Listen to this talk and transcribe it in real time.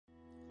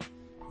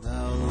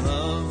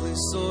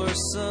only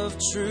source of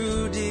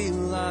true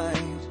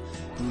delight,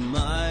 whom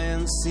I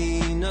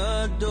unseen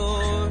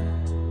adore.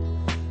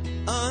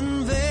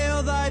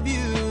 Unveil thy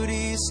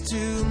beauties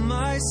to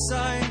my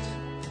sight,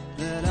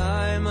 that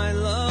I might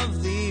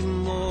love thee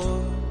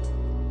more.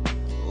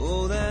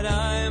 Oh, that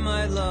I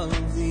might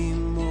love thee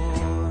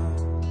more.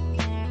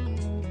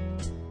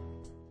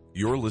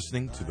 You're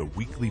listening to the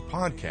weekly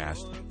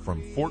podcast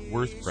from Fort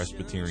Worth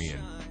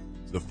Presbyterian.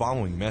 The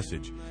following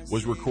message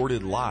was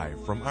recorded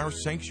live from our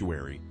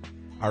sanctuary.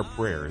 Our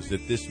prayer is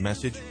that this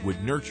message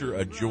would nurture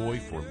a joy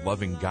for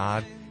loving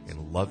God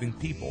and loving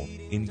people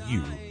in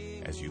you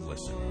as you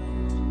listen.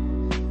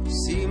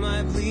 See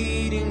my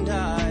bleeding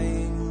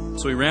dying.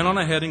 So he ran on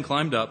ahead and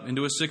climbed up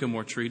into a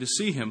sycamore tree to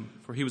see him,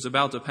 for he was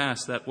about to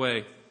pass that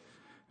way.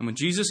 And when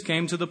Jesus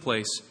came to the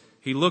place,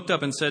 he looked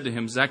up and said to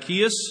him,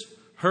 Zacchaeus,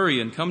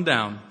 hurry and come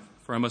down,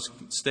 for I must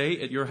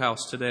stay at your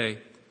house today.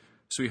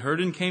 So he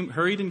hurried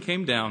and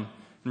came down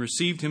and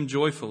received him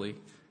joyfully.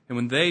 And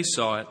when they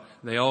saw it,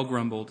 they all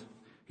grumbled.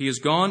 He has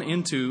gone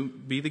in to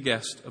be the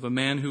guest of a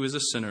man who is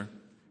a sinner.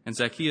 And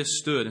Zacchaeus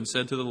stood and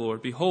said to the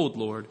Lord, Behold,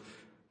 Lord,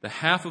 the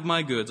half of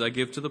my goods I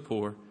give to the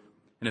poor.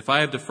 And if I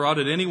have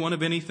defrauded anyone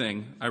of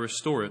anything, I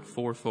restore it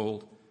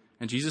fourfold.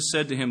 And Jesus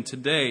said to him,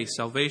 Today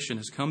salvation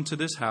has come to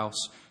this house,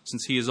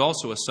 since he is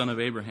also a son of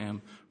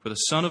Abraham. For the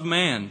Son of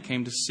Man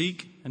came to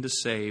seek and to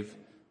save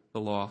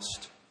the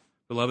lost.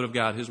 Beloved of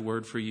God, his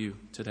word for you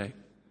today.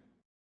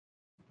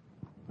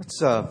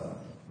 Let's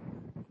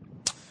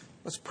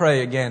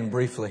pray again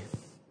briefly.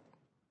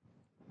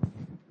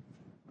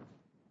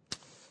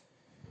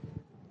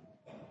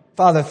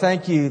 Father,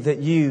 thank you that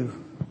you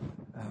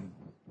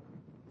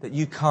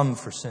come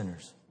for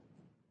sinners.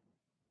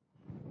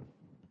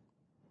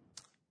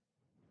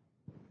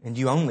 And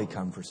you only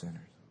come for sinners.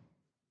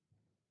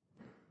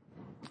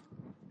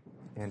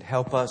 And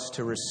help us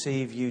to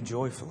receive you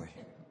joyfully.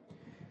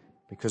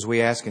 Because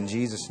we ask in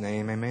Jesus'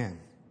 name, amen.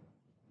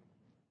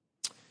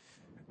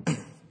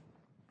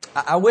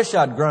 I wish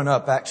I'd grown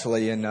up,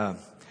 actually, and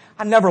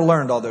I never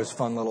learned all those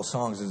fun little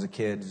songs as a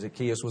kid.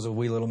 Zacchaeus was a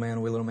wee little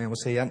man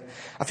was he. I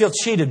feel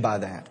cheated by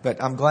that,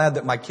 but I'm glad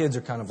that my kids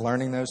are kind of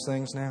learning those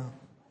things now.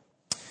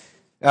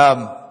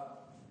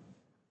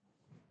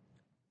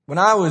 When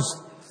I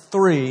was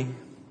 3,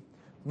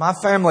 my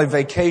family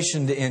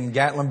vacationed in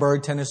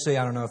Gatlinburg, Tennessee.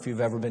 I don't know if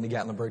you've ever been to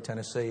Gatlinburg,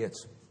 Tennessee.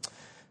 It's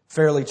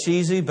fairly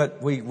cheesy,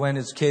 but we went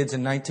as kids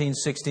in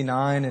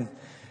 1969, and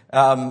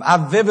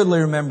I vividly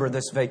remember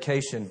this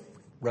vacation.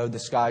 Rode the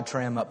Sky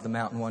Tram up the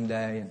mountain one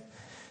day.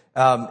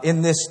 And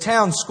in this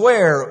town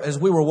square, as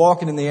we were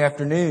walking in the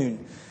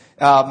afternoon,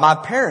 my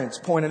parents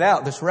pointed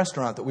out this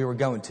restaurant that we were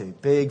going to.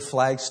 Big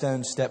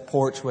flagstone step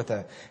porch with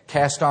a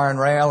cast iron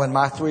rail. And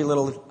my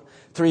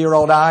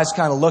 3-year-old eyes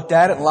kind of looked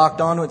at it and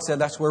locked onto it and said,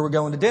 that's where we're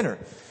going to dinner.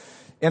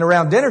 And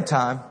around dinner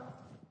time,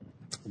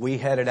 we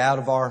headed out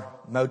of our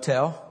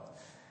motel.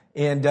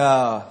 And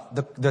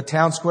the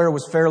town square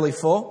was fairly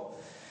full.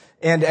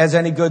 And as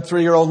any good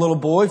 3-year-old little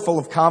boy full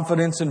of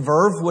confidence and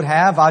verve would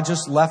have, I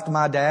just left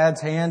my dad's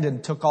hand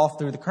and took off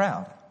through the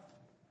crowd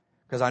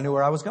because I knew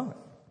where I was going.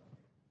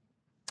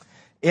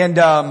 And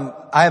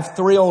I have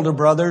 3 older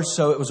brothers,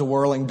 so it was a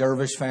whirling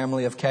dervish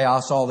family of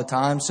chaos all the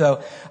time.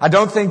 So I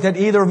don't think that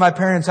either of my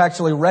parents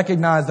actually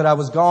recognized that I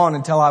was gone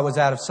until I was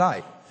out of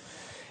sight.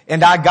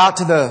 And I got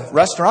to the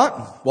restaurant,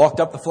 and walked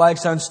up the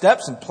flagstone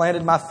steps and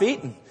planted my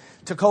feet and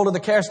took hold of the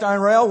cast iron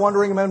rail,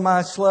 wondering when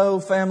my slow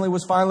family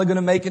was finally going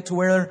to make it to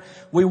where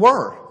we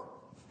were.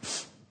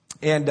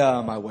 And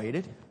I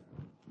waited.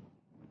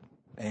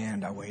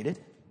 And I waited.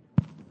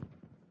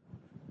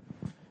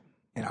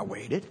 And I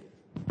waited.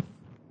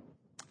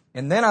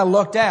 And then I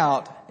looked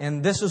out,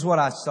 and this is what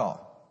I saw.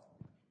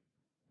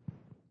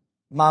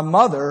 My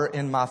mother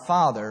and my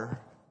father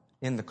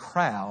in the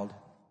crowd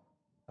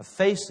of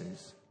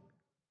faces,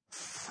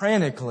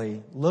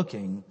 frantically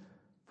looking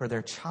for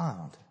their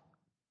child.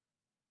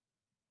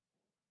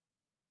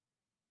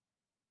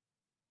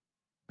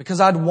 Because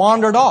I'd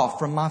wandered off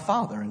from my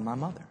father and my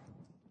mother.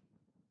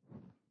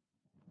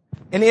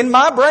 And in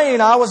my brain,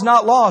 I was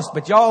not lost.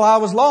 But y'all, I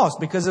was lost.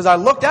 Because as I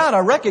looked out, I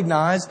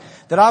recognized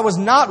that I was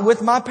not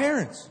with my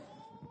parents.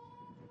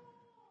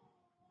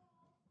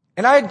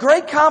 And I had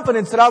great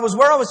confidence that I was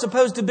where I was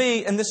supposed to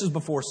be. And this is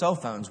before cell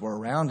phones were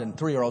around and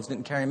 3-year-olds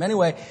didn't carry them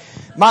anyway.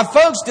 My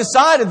folks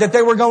decided that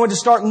they were going to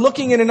start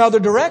looking in another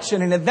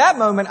direction. And at that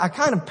moment, I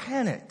kind of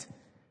panicked.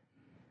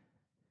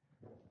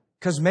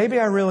 Because maybe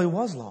I really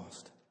was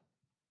lost.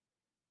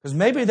 Because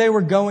maybe they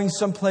were going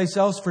someplace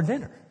else for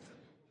dinner.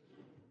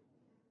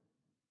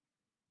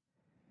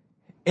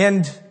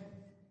 And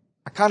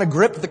I kind of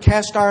gripped the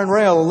cast iron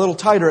rail a little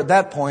tighter at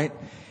that point.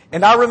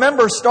 And I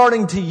remember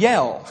starting to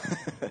yell,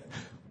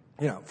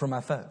 for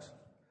my folks.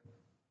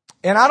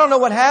 And I don't know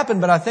what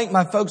happened, but I think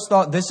my folks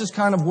thought this is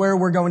kind of where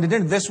we're going to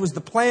dinner. This was the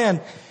plan.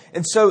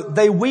 And so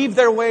they weaved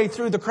their way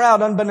through the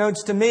crowd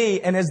unbeknownst to me.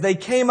 And as they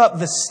came up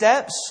the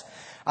steps,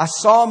 I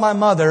saw my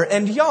mother,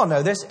 and y'all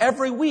know this,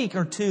 every week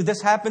or two,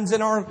 this happens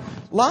in our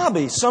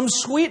lobby. Some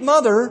sweet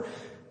mother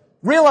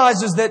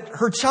realizes that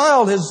her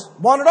child has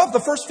wandered off. The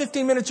first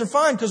 15 minutes are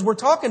fine because we're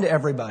talking to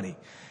everybody.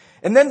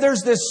 And then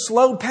there's this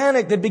slow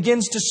panic that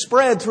begins to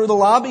spread through the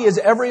lobby as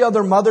every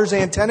other mother's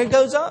antenna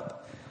goes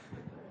up.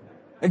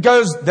 It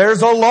goes,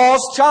 there's a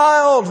lost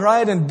child,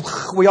 right? And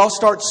we all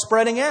start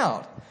spreading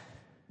out.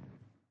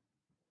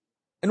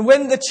 And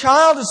when the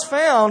child is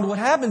found, what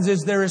happens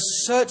is there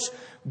is such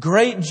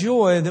great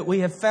joy that we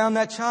have found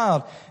that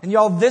child. And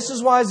y'all, this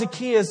is why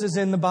Zacchaeus is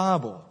in the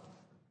Bible.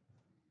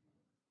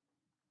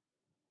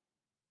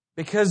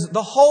 Because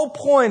the whole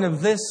point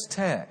of this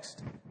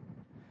text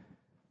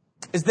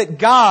is that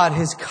God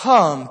has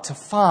come to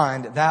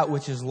find that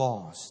which is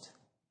lost.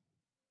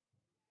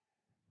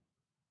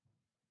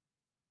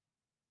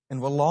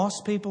 And when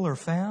lost people are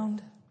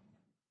found,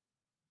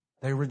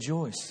 they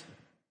rejoice.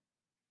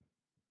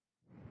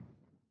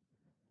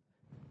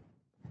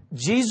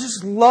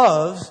 Jesus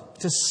loves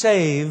to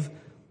save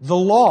the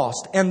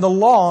lost, and the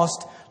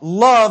lost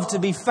love to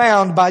be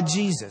found by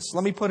Jesus.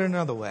 Let me put it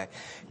another way.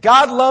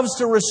 God loves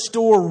to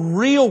restore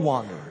real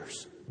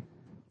wanderers.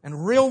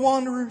 And real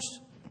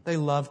wanderers, they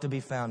love to be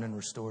found and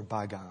restored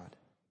by God.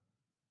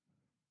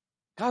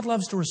 God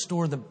loves to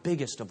restore the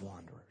biggest of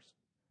wanderers.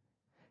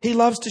 He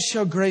loves to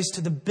show grace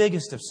to the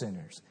biggest of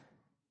sinners.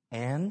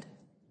 And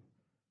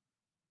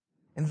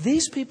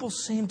these people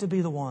seem to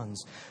be the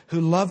ones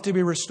who love to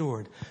be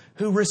restored,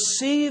 who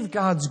receive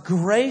God's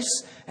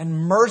grace and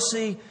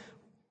mercy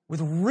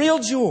with real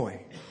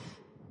joy.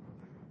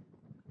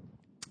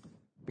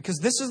 Because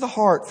this is the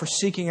heart for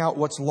seeking out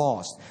what's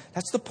lost.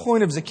 That's the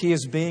point of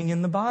Zacchaeus being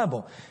in the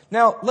Bible.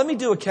 Now, let me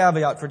do a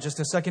caveat for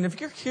just a second.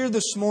 If you're here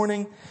this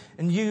morning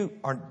and you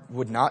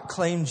would not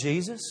claim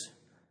Jesus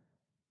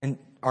and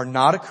are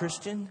not a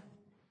Christian,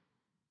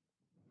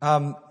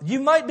 you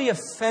might be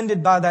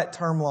offended by that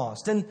term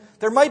lost. And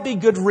there might be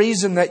good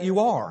reason that you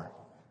are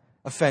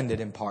offended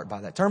in part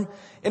by that term.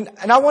 And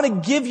I want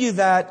to give you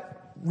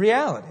that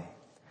reality.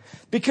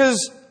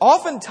 Because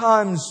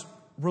oftentimes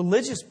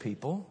religious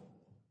people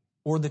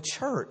or the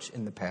church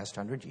in the past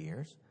 100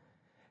 years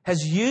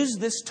has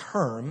used this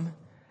term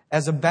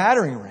as a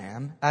battering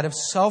ram out of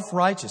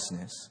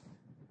self-righteousness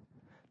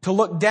to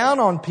look down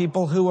on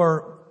people who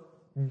are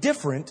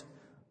different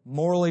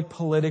morally,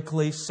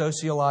 politically,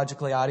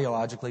 sociologically,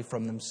 ideologically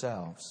from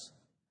themselves.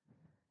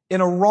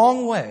 In a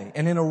wrong way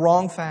and in a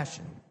wrong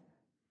fashion.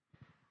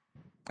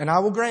 And I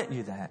will grant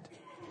you that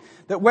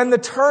when the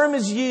term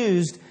is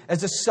used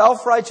as a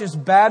self-righteous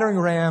battering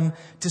ram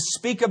to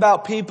speak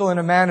about people in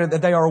a manner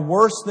that they are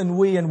worse than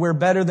we and we're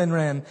better than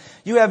them,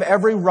 you have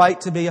every right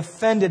to be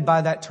offended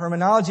by that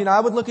terminology. And I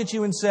would look at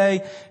you and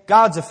say,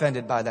 God's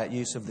offended by that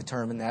use of the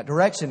term in that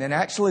direction. And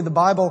actually the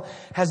Bible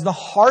has the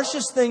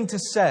harshest thing to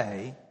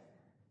say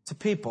to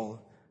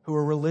people who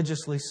are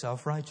religiously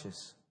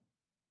self-righteous.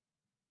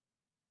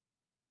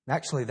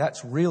 Actually,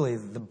 that's really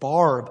the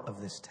barb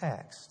of this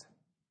text.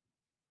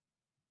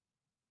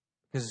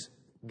 Because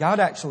God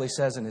actually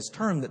says in His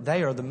term that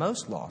they are the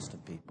most lost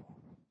of people.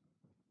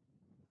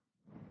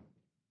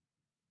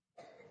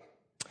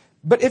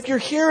 But if you're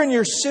here and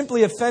you're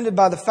simply offended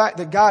by the fact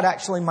that God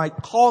actually might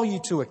call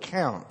you to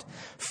account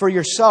for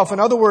yourself, in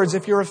other words,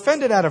 if you're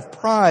offended out of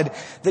pride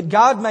that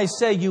God may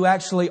say you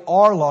actually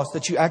are lost,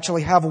 that you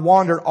actually have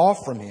wandered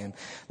off from Him,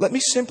 let me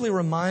simply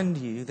remind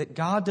you that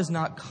God does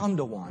not come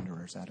to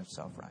wanderers out of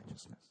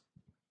self-righteousness.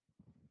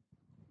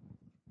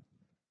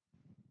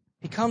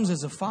 He comes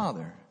as a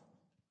father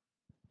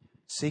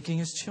seeking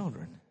His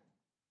children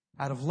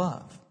out of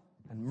love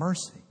and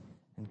mercy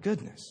and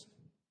goodness.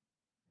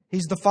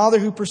 He's the Father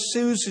who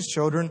pursues His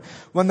children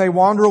when they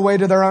wander away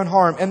to their own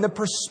harm. And the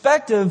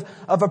perspective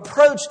of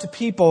approach to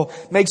people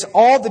makes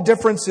all the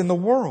difference in the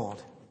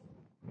world.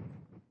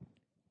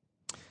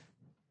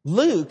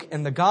 Luke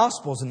and the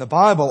Gospels and the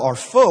Bible are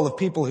full of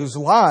people whose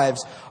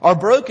lives are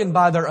broken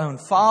by their own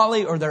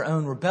folly or their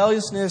own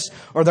rebelliousness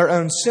or their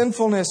own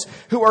sinfulness,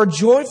 who are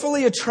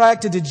joyfully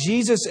attracted to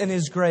Jesus and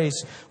His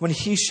grace when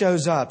He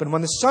shows up. And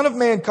when the Son of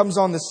Man comes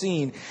on the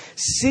scene,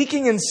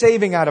 seeking and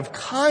saving out of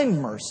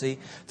kind mercy,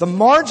 the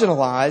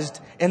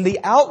marginalized and the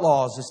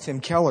outlaws, as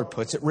Tim Keller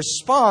puts it,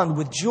 respond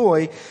with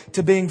joy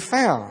to being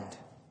found.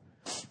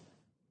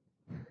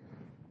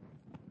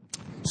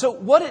 So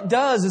what it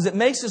does is it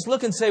makes us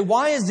look and say,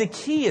 why is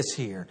Zacchaeus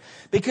here?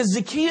 Because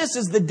Zacchaeus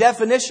is the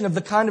definition of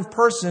the kind of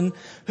person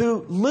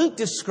who Luke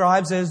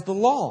describes as the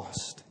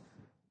lost.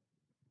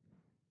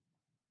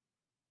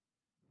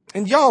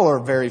 And y'all are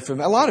very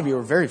familiar, a lot of you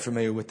are very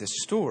familiar with this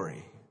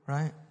story,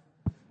 right?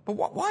 But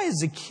why is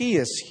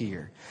Zacchaeus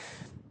here?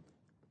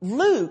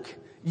 Luke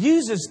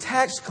uses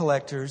tax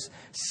collectors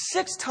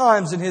 6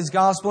 times in his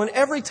gospel, and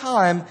every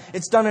time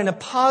it's done in a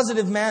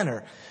positive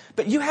manner.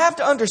 But you have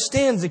to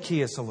understand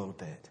Zacchaeus a little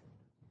bit.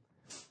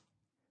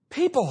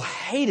 People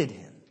hated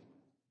him.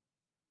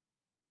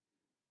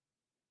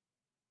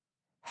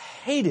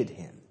 Hated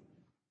him.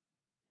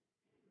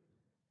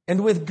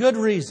 And with good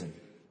reason.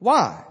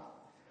 Why?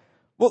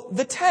 Well,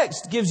 the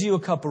text gives you a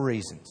couple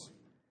reasons.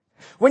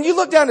 When you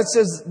look down, it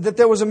says that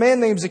there was a man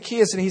named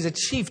Zacchaeus and he's a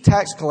chief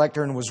tax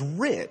collector and was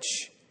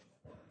rich.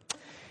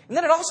 And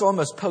then it also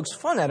almost pokes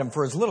fun at him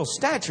for his little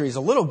stature. He's a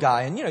little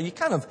guy, and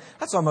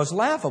that's almost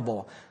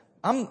laughable.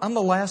 I'm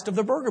the last of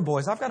the Burger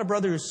Boys. I've got a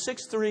brother who's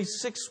 6'3",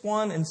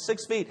 6'1", and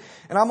 6 feet,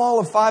 and I'm all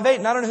of 5'8",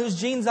 and I don't know whose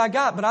genes I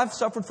got, but I've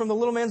suffered from the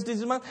little man's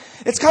disease.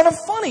 It's kind of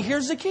funny.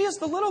 Here's Zacchaeus,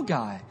 the little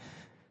guy.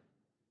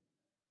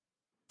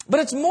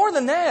 But it's more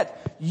than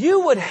that.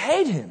 You would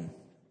hate him.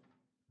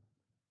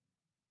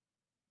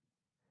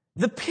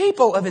 The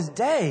people of his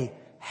day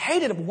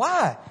hated him.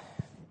 Why?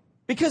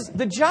 Because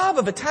the job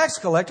of a tax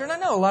collector, and I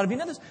know a lot of you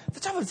know this, the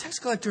job of a tax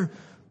collector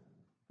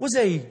was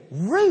a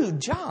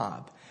rude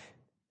job.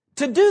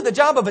 To do the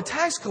job of a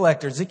tax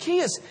collector,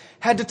 Zacchaeus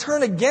had to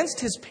turn against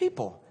his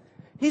people.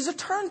 He's a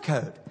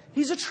turncoat.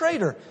 He's a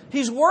traitor.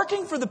 He's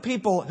working for the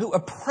people who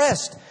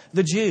oppressed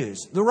the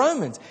Jews, the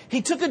Romans.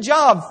 He took a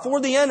job for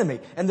the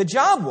enemy, and the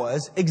job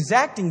was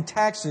exacting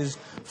taxes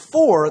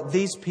for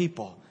these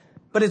people.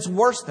 But it's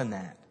worse than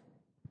that.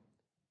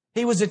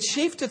 He was a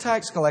chief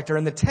tax collector,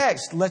 and the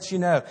text lets you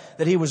know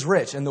that he was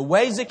rich. And the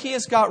way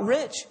Zacchaeus got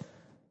rich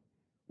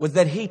was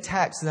that he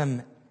taxed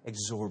them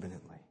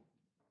exorbitantly,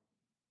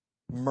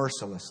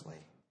 mercilessly.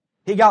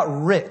 He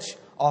got rich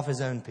off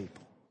his own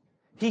people.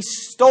 He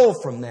stole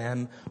from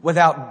them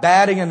without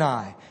batting an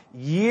eye,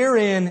 year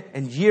in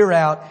and year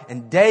out,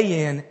 and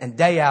day in and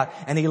day out.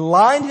 And he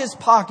lined his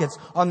pockets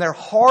on their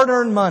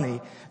hard-earned money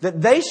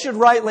that they should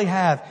rightly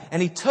have.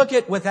 And he took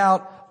it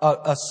without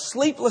a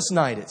sleepless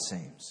night, it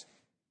seems.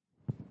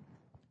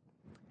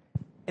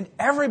 And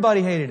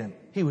everybody hated him.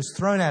 He was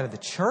thrown out of the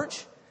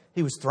church.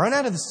 He was thrown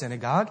out of the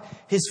synagogue.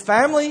 His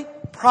family,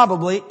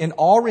 probably, in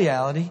all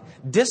reality,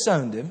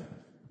 disowned him.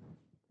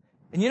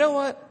 And you know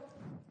what?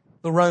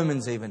 The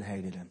Romans even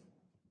hated him.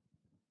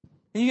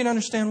 And you can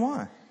understand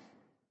why.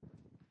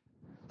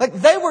 Like,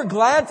 they were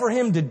glad for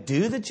him to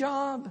do the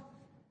job,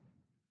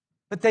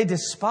 but they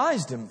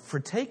despised him for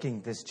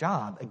taking this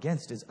job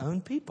against his own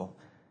people.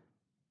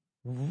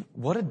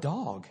 What a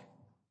dog.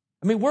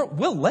 I mean,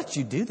 we'll let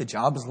you do the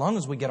job as long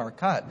as we get our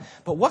cut.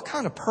 But what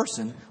kind of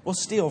person will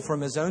steal from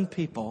his own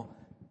people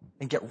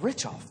and get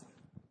rich off them?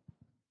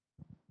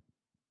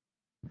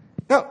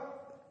 Now,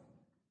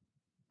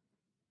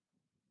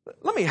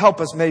 let me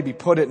help us maybe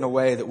put it in a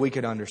way that we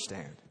could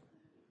understand.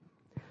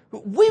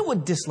 We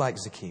would dislike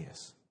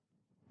Zacchaeus.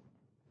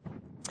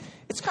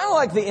 It's kind of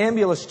like the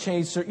ambulance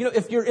chaser. You know,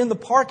 if you're in the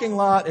parking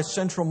lot at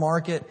Central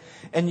Market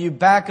and you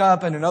back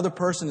up and another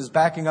person is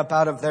backing up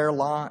out of their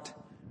lot,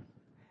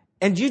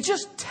 and you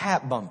just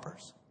tap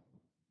bumpers.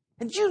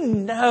 And you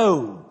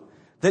know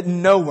that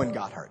no one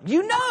got hurt.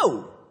 You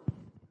know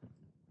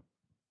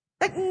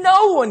that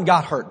no one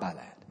got hurt by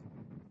that.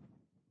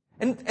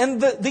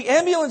 And the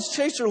ambulance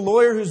chaser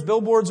lawyer whose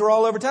billboards are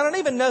all over town, I don't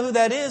even know who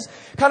that is,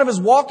 kind of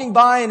is walking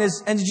by and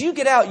as you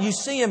get out, you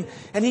see him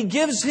and he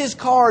gives his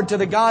card to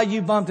the guy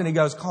you bumped and he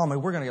goes, "Call me,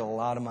 we're going to get a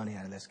lot of money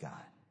out of this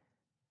guy."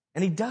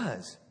 And he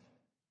does.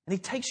 And he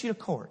takes you to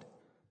court.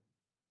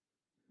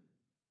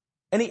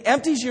 And he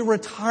empties your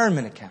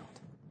retirement account.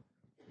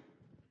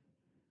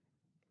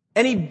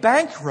 And he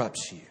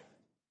bankrupts you.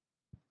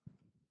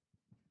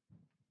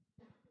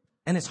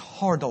 And it's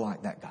hard to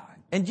like that guy.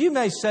 And you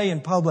may say in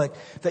public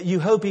that you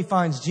hope he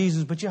finds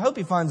Jesus, but you hope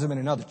he finds him in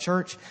another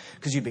church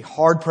because you'd be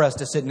hard-pressed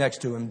to sit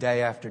next to him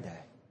day after day.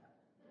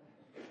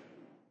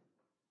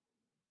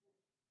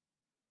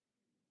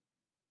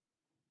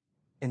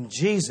 And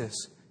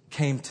Jesus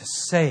came to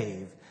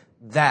save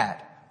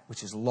that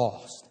which is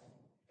lost.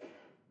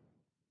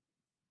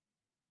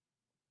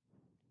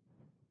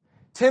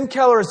 Tim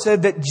Keller has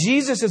said that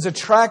Jesus is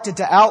attracted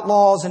to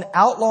outlaws and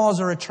outlaws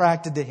are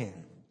attracted to him.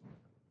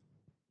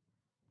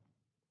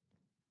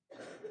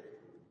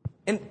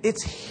 And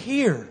it's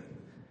here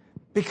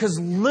because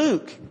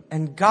Luke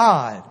and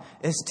God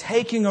is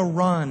taking a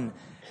run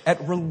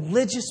at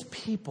religious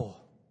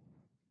people.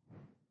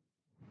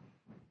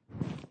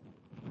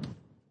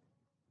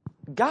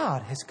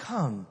 God has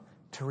come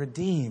to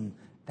redeem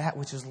that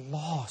which is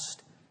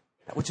lost,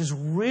 that which is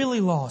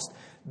really lost,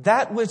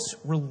 that which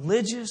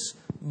religious,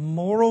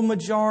 moral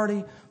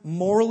majority,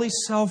 morally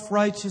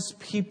self-righteous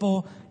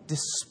people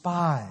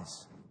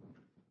despise.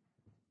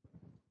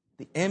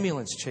 The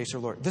ambulance chaser,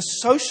 Lord.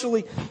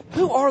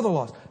 Who are the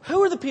lost?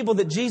 Who are the people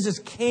that Jesus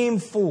came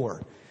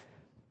for?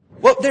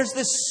 Well, there's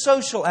this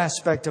social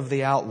aspect of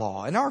the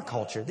outlaw in our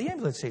culture, the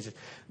ambulance chasers.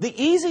 The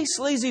easy,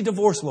 sleazy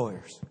divorce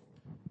lawyers.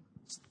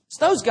 It's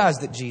those guys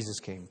that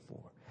Jesus came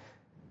for.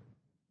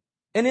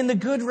 And in the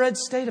good red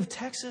state of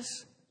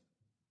Texas,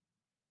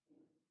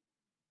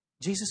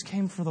 Jesus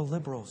came for the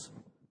liberals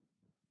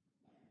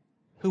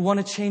who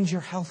want to change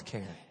your health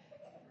care.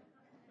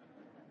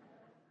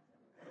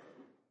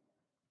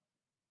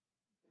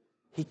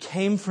 He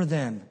came for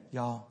them,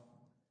 y'all.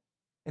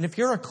 And if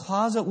you're a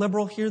closet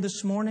liberal here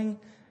this morning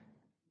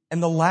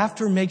and the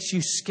laughter makes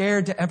you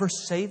scared to ever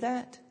say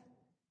that,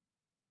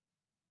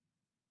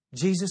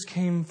 Jesus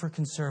came for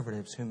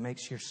conservatives who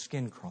makes your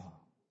skin crawl.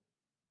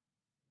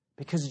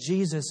 Because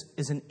Jesus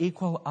is an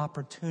equal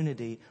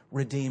opportunity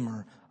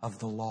redeemer of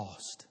the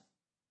lost.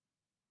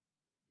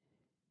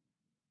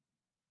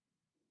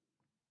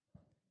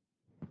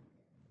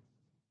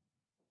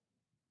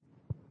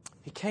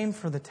 He came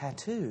for the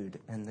tattooed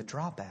and the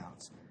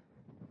dropouts.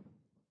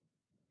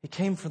 He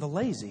came for the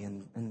lazy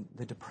and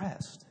the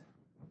depressed.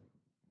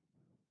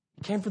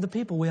 He came for the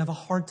people we have a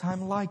hard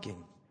time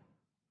liking.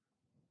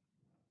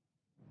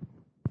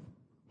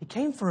 He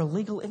came for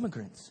illegal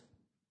immigrants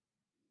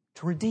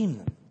to redeem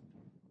them.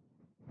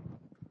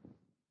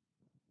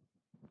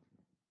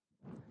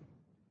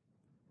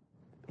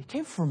 He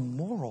came for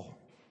moral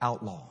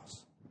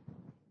outlaws.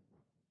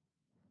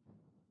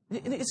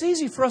 It's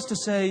easy for us to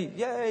say,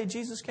 yay,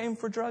 Jesus came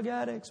for drug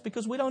addicts,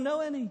 because we don't know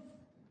any.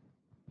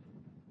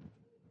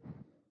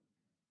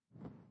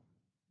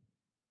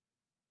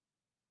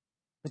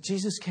 But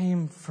Jesus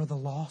came for the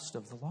lost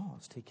of the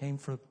lost. He came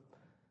for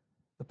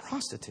the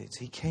prostitutes.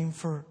 He came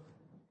to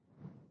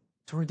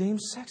redeem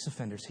sex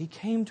offenders. He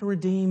came to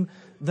redeem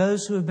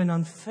those who have been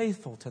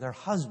unfaithful to their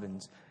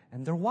husbands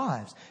and their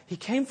wives. He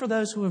came for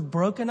those who have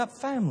broken up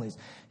families.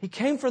 He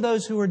came for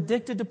those who are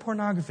addicted to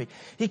pornography.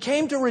 He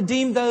came to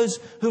redeem those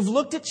who've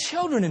looked at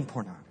children in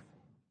pornography.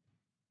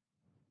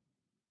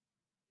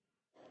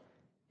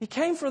 He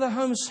came for the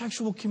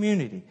homosexual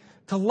community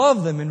to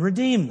love them and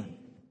redeem them.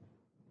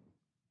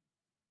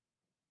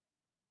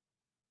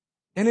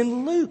 And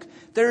in Luke,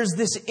 there is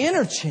this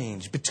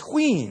interchange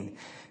between,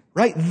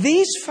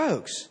 these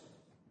folks.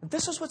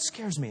 This is what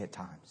scares me at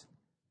times.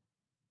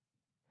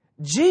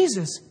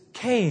 Jesus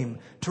came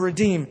to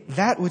redeem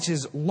that which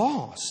is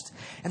lost.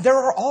 And there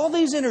are all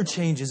these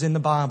interchanges in the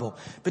Bible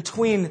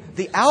between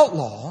the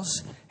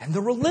outlaws and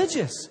the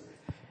religious.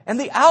 And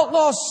the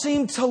outlaws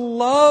seem to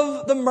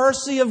love the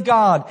mercy of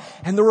God.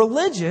 And the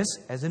religious,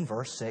 as in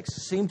verse 6,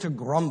 seem to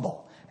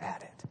grumble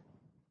at it.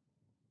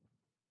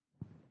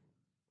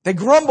 They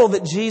grumble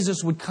that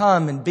Jesus would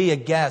come and be a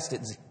guest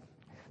at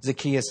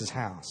Zacchaeus'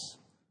 house.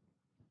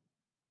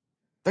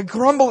 They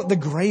grumble at the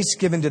grace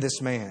given to this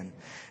man.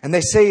 And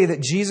they say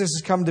that Jesus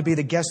has come to be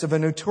the guest of a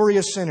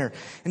notorious sinner.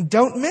 And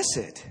don't miss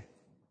it.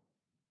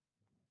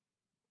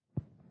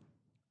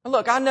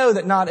 Look, I know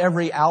that not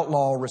every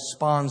outlaw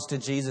responds to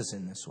Jesus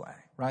in this way,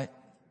 right?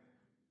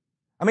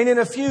 I mean, in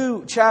a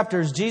few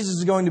chapters, Jesus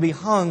is going to be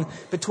hung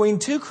between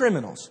two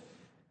criminals.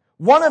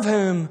 One of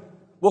whom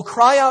will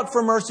cry out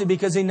for mercy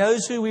because he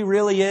knows who he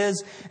really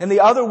is, and the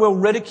other will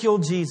ridicule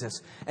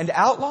Jesus. And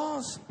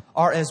outlaws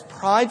are as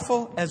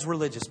prideful as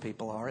religious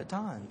people are at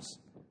times.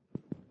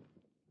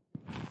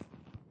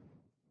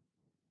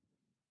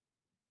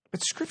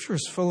 But Scripture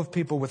is full of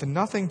people with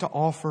nothing to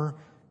offer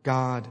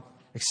God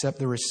except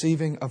the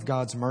receiving of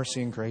God's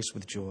mercy and grace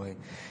with joy.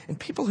 And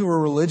people who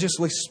are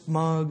religiously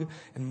smug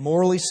and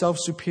morally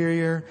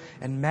self-superior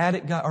and mad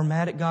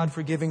at God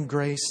for giving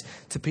grace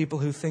to people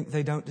who think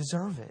they don't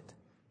deserve it.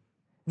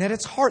 And at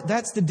its heart,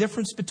 that's the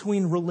difference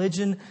between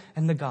religion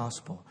and the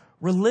gospel.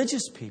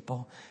 Religious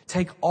people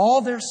take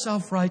all their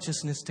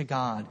self-righteousness to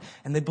God,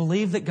 and they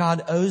believe that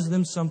God owes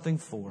them something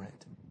for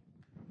it.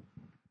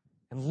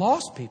 And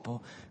lost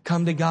people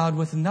come to God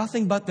with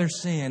nothing but their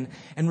sin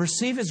and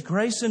receive His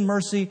grace and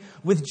mercy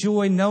with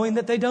joy, knowing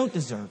that they don't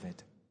deserve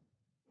it.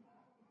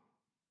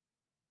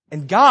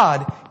 And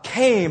God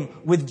came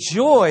with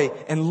joy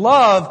and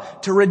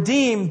love to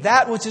redeem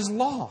that which is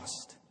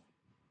lost.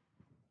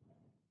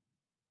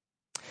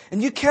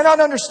 And you cannot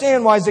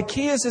understand why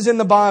Zacchaeus is in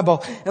the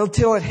Bible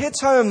until it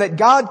hits home that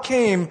God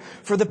came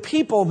for the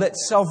people that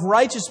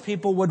self-righteous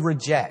people would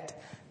reject.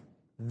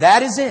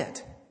 That is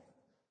it.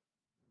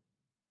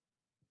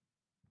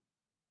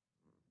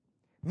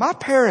 My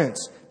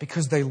parents,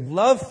 because they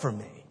love for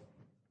me,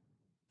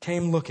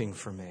 came looking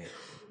for me.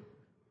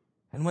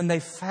 And when they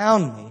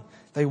found me,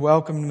 they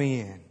welcomed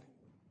me in.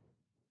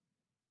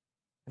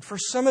 And for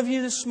some of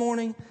you this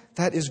morning,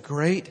 that is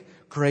great,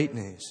 great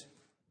news.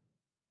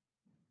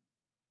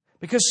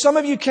 Because some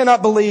of you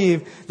cannot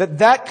believe that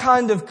that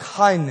kind of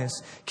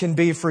kindness can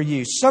be for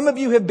you. Some of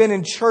you have been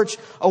in church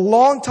a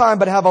long time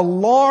but have a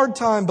hard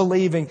time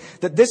believing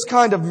that this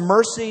kind of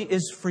mercy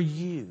is for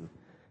you.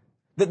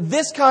 That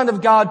this kind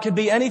of God could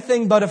be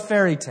anything but a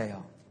fairy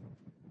tale.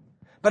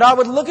 But I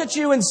would look at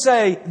you and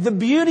say, the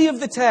beauty of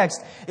the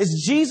text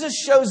is Jesus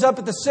shows up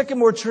at the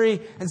sycamore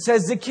tree and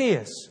says,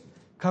 Zacchaeus,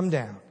 come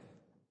down.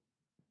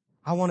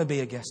 I want to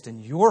be a guest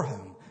in your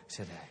home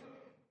today.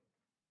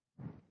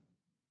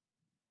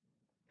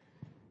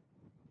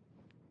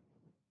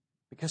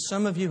 Because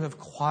some of you have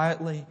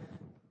quietly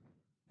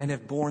and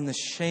have borne the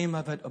shame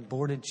of it,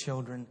 aborted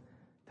children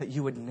that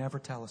you would never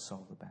tell a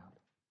soul about.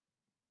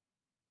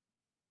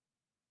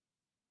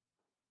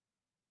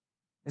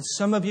 And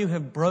some of you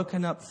have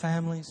broken up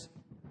families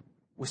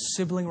with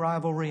sibling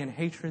rivalry and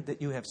hatred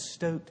that you have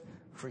stoked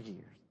for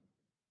years.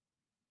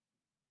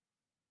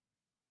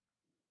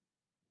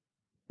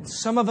 And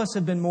some of us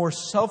have been more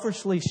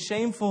selfishly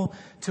shameful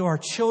to our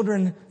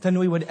children than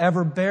we would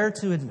ever bear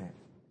to admit.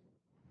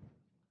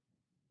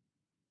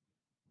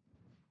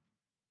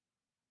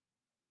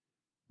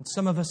 And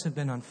some of us have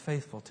been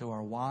unfaithful to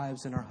our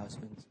wives and our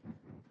husbands.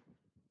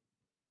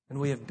 And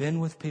we have been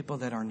with people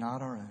that are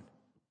not our own.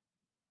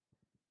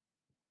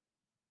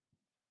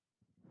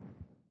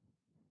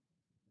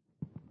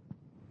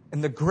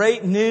 And the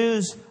great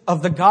news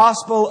of the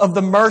gospel of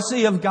the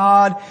mercy of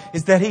God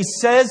is that He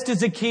says to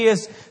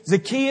Zacchaeus,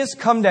 Zacchaeus,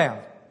 come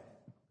down,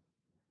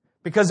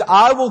 because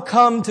I will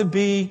come to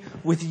be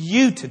with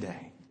you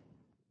today.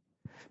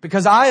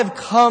 Because I have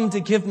come to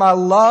give my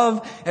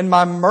love and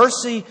my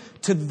mercy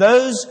to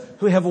those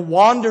who have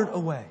wandered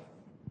away.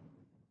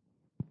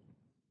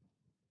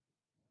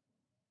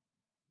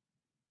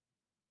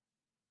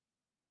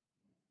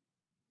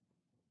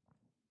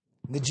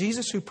 The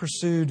Jesus who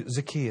pursued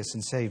Zacchaeus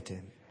and saved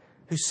him,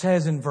 who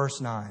says in verse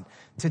 9,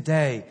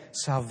 today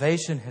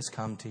salvation has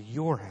come to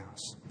your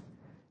house,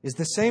 is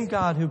the same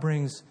God who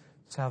brings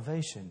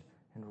salvation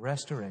and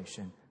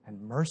restoration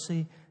and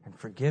mercy and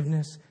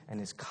forgiveness and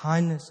His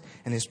kindness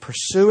and His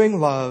pursuing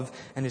love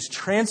and His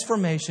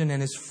transformation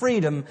and His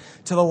freedom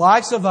to the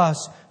likes of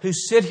us who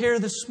sit here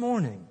this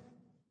morning.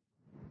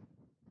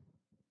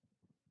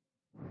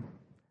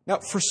 Now,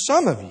 for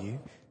some of you,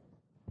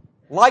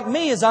 like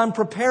me, as I'm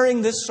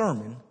preparing this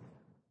sermon,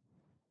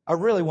 I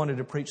really wanted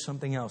to preach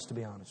something else, to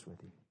be honest with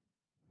you.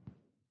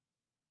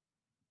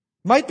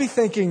 Might be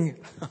thinking,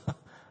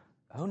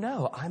 oh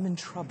no, I'm in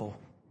trouble.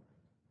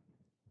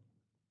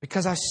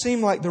 Because I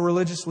seem like the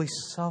religiously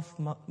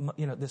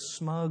this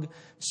smug,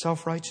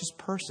 self-righteous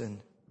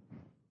person.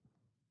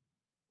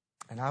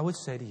 And I would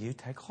say to you,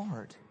 take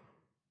heart.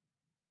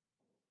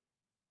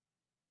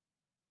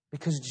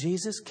 Because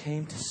Jesus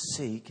came to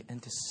seek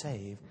and to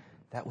save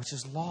that which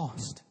is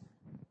lost.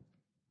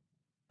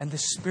 And the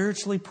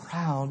spiritually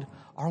proud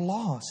are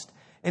lost.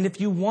 And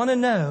if you want to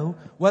know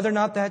whether or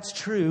not that's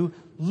true,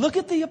 look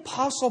at the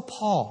Apostle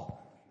Paul,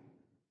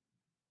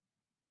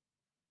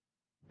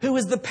 who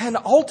is the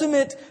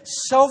penultimate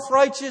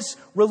self-righteous,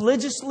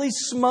 religiously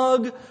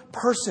smug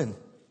person.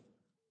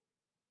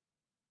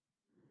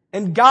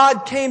 And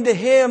God came to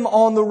him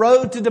on the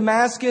road to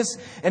Damascus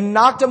and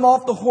knocked him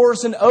off the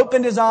horse and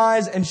opened his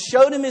eyes and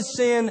showed him his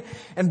sin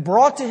and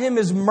brought to him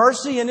His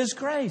mercy and His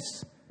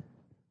grace.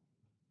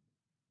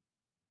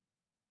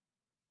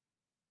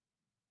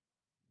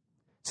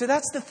 See,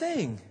 that's the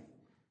thing.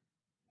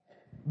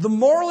 The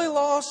morally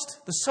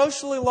lost, the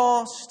socially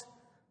lost,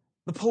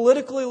 the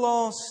politically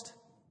lost,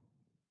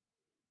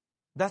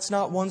 that's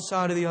not one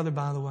side or the other,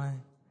 by the way.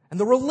 And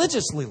the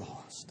religiously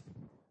lost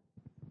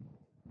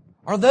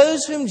are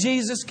those whom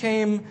Jesus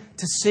came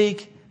to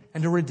seek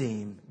and to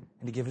redeem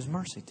and to give His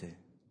mercy to.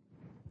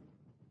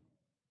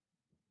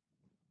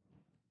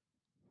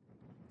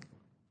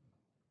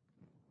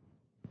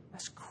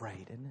 That's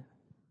great, isn't it?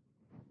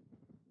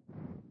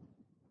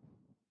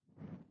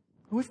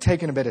 We've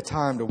taken a bit of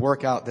time to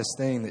work out this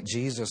thing that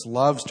Jesus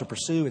loves to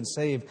pursue and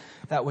save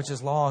that which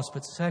is lost.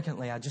 But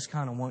secondly, I just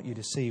kind of want you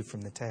to see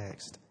from the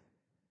text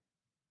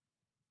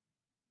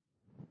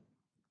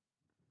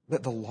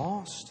that the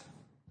lost,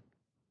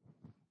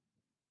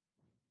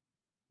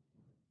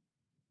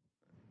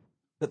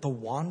 that the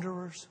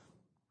wanderers,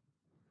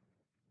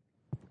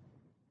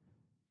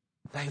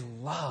 they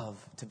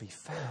love to be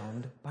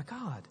found by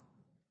God.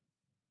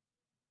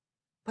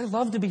 They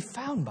love to be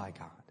found by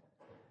God.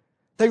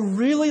 They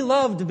really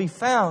love to be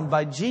found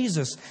by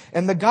Jesus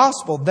and the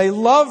gospel. They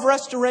love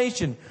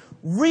restoration.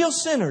 Real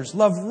sinners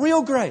love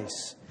real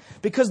grace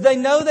because they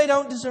know they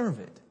don't deserve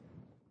it.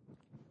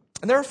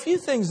 And there are a few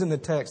things in the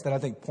text that I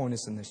think point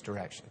us in this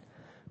direction.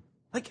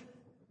 Like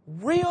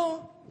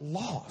real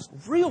lost,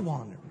 real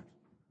wanderers.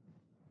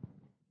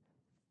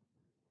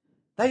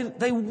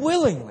 They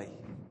willingly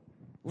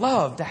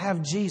love to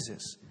have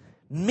Jesus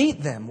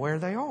meet them where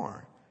they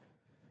are.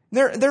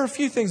 There are a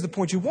few things that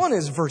point you. One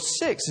is verse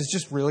 6 is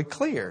just really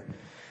clear.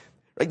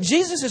 Like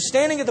Jesus is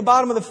standing at the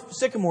bottom of the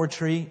sycamore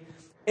tree,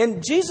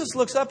 and Jesus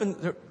looks up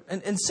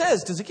and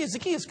says to Zacchaeus,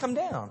 Zacchaeus, come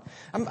down.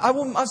 I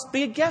must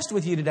be a guest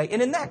with you today.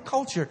 And in that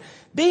culture,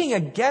 being a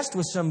guest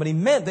with somebody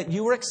meant that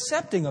you were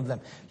accepting of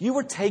them. You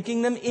were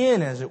taking them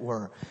in, as it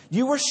were.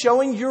 You were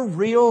showing your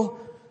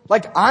real,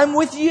 like, I'm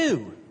with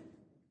you.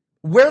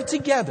 We're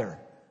together.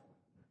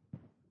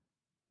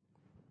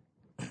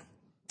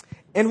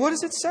 And what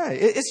does it say?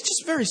 It's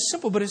just very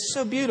simple, but it's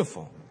so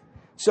beautiful.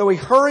 So he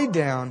hurried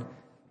and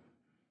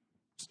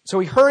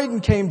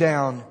came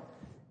down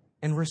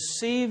and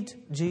received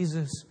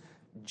Jesus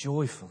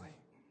joyfully.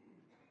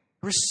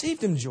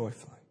 Received Him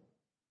joyfully.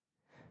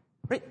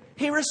 Right?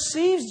 He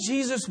receives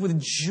Jesus with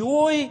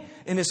joy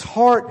in his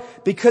heart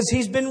because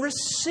he's been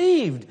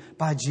received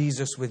by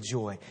Jesus with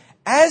joy,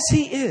 as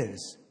he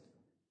is.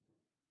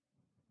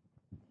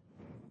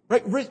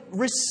 Right?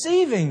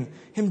 Receiving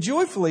Him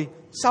joyfully.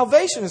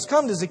 Salvation has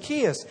come to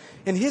Zacchaeus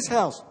in his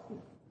house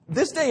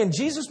this day. And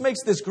Jesus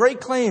makes this great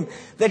claim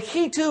that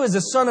he too is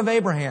a son of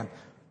Abraham,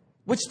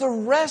 which the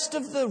rest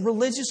of the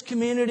religious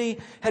community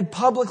had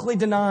publicly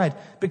denied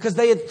because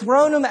they had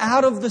thrown him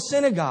out of the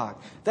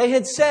synagogue. They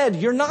had said,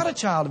 you're not a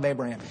child of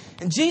Abraham.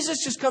 And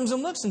Jesus just comes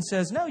and looks and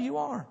says, no, you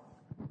are.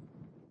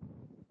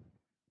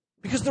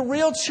 Because the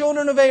real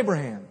children of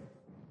Abraham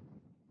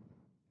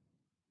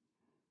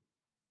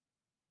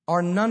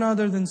are none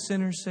other than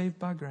sinners saved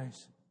by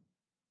grace.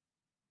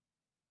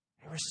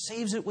 He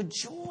receives it with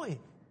joy.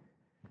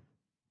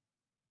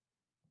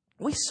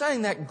 We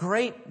sang that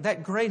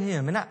great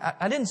hymn. And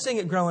I didn't sing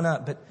it growing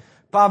up, but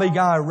Bobby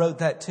Guy wrote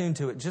that tune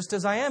to it, Just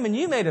As I Am. And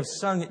you may have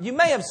sung it. You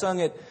may have sung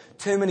it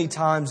too many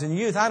times in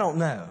youth. I don't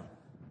know.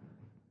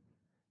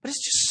 But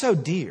it's just so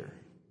dear.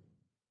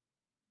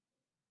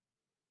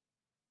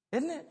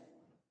 Isn't it?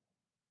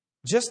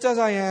 Just as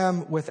I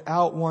am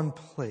without one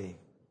plea,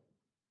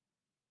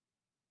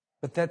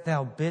 but that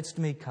thou bidst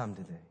me come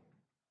to thee.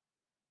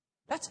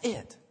 That's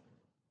it.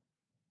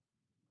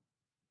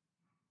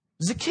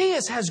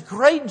 Zacchaeus has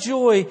great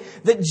joy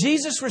that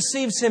Jesus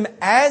receives him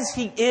as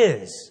he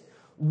is,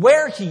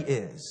 where he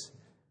is.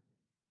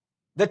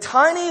 The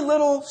tiny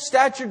little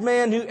statured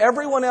man who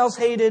everyone else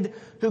hated,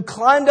 who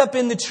climbed up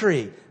in the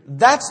tree.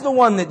 That's the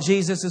one that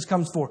Jesus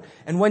comes for.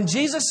 And when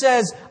Jesus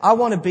says, I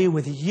want to be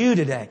with you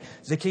today,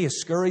 Zacchaeus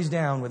scurries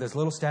down with his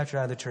little stature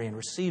out of the tree and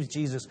receives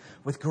Jesus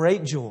with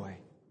great joy.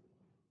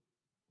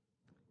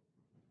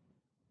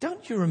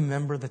 Don't you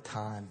remember the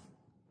time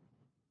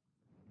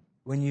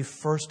when you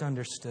first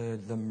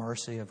understood the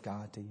mercy of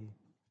God to you?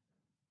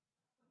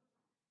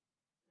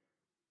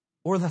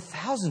 Or the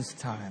thousandth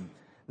time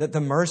that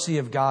the mercy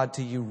of God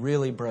to you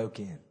really broke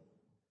in?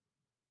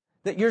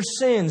 That your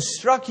sin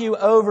struck you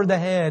over the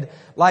head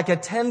like a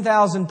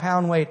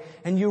 10,000-pound weight,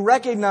 and you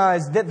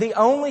recognized that the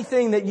only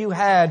thing that you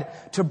had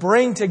to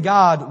bring to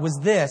God was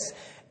this,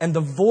 and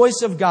the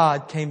voice of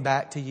God came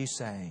back to you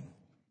saying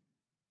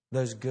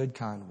those good,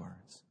 kind words.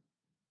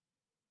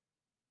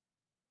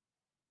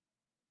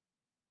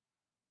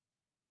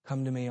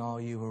 Come to me,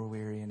 all you who are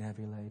weary and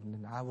heavy laden,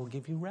 and I will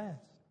give you rest.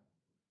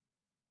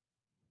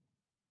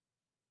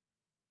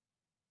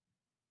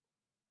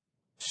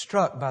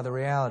 Struck by the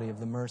reality of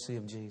the mercy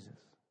of Jesus.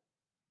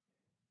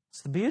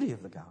 It's the beauty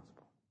of the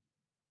gospel.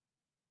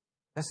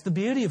 That's the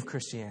beauty of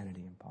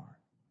Christianity in part.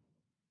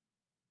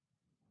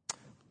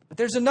 But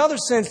there's another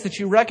sense that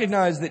you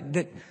recognize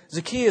that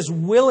Zacchaeus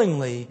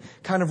willingly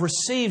kind of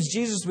receives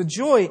Jesus with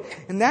joy,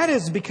 and that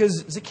is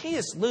because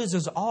Zacchaeus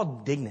loses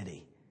all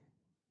dignity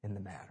in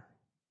the matter.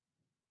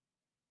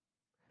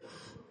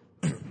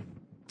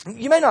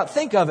 You may not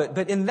think of it,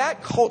 but in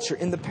that culture,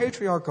 in the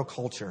patriarchal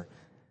culture,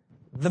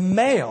 the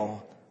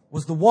male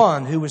was the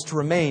one who was to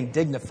remain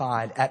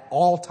dignified at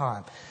all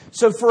time.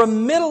 So for a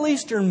Middle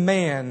Eastern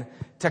man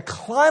to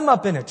climb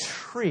up in a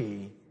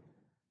tree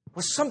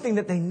was something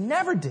that they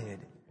never did.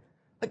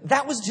 Like,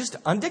 that was just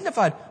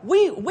undignified.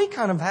 We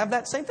kind of have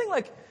that same thing.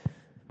 Like,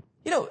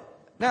 you know,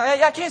 now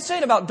I can't say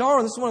it about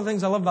Darwin. This is one of the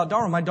things I love about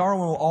Darwin. My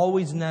children will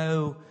always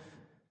know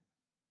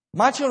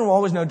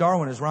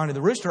Darwin is Ronnie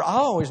the Rooster. I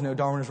always know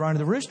Darwin is Ronnie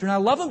the Rooster. And I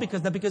love him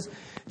because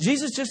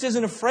Jesus just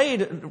isn't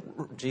afraid.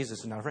 Jesus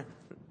is not afraid.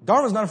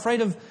 Darwin's not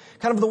afraid of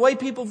kind of the way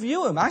people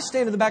view him. I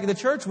stand in the back of the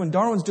church when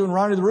Darwin's doing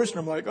Ronnie the Rooster.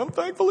 I'm like, I'm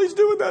thankful he's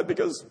doing that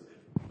because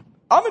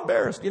I'm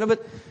embarrassed,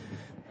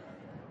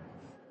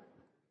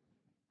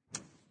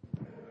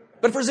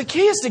 But for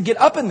Zacchaeus to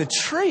get up in the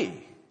tree,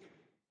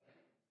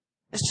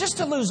 it's just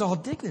to lose all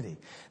dignity.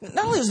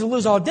 Not only was it to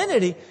lose all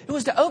dignity, it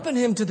was to open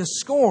him to the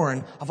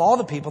scorn of all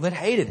the people that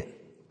hated him.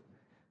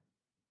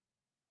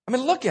 I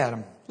mean, look at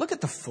him. Look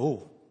at the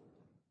fool.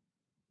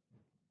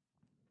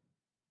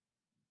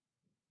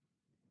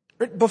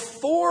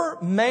 Before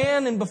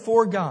man and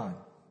before God.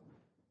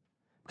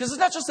 Because it's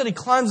not just that he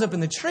climbs up in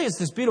the tree. It's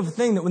this beautiful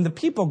thing that when the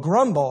people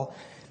grumble,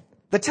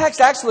 the text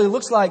actually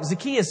looks like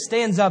Zacchaeus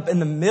stands up in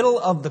the middle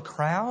of the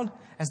crowd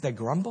as they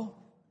grumble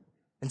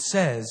and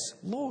says,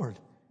 Lord.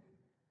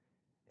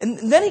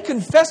 And then he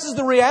confesses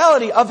the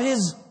reality of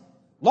his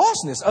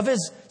lostness, of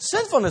his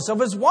sinfulness, of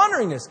his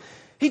wanderingness.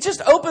 He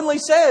just openly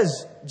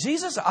says,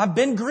 Jesus, I've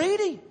been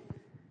greedy.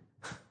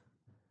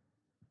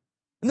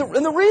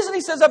 And the reason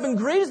he says I've been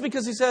greedy is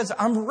because he says,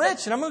 I'm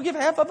rich and I'm going to give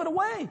half of it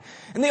away.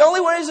 And the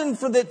only reason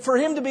for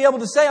him to be able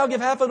to say I'll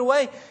give half of it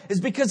away is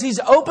because he's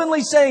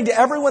openly saying to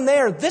everyone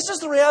there, this is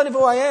the reality of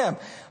who I am.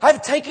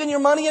 I've taken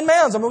your money in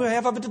mounds. I'm going to give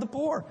half of it to the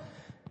poor.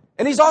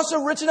 And he's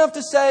also rich enough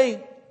to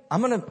say,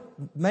 I'm going to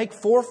make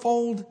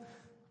fourfold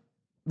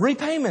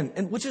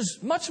repayment, which is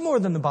much more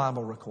than the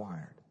Bible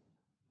required.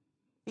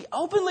 He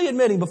openly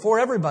admitting before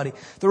everybody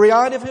the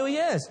reality of who he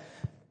is.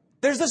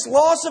 There's this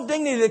loss of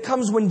dignity that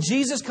comes when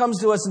Jesus comes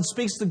to us and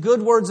speaks the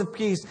good words of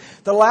peace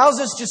that allows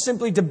us just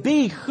simply to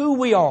be who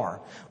we are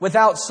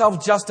without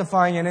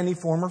self-justifying in any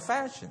form or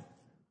fashion.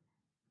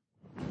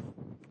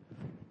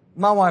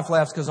 My wife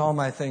laughs because all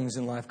my things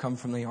in life come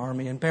from the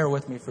Army, and bear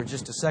with me for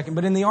just a second.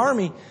 But in the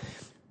Army,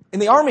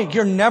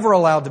 you're never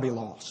allowed to be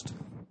lost.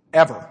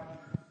 Ever.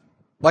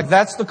 Like,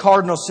 that's the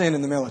cardinal sin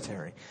in the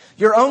military.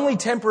 You're only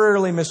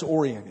temporarily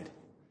misoriented.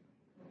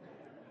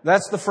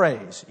 That's the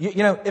phrase.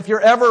 You know, if you're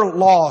ever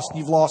lost,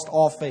 you've lost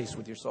all face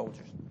with your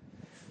soldiers.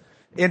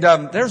 And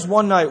there's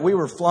one night we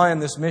were flying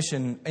this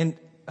mission, and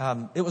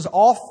it was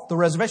off the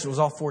reservation. It was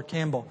off Fort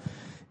Campbell.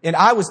 And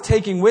I was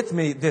taking with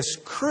me this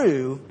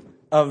crew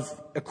of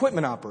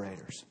equipment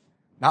operators.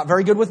 Not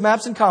very good with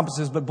maps and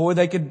compasses, but boy,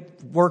 they could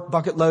work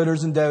bucket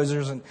loaders and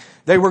dozers, and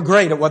they were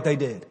great at what they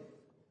did.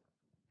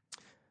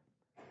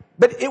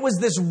 But it was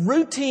this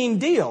routine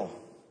deal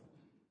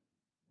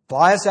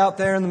fly us out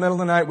there in the middle of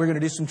the night. We're going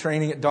to do some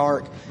training at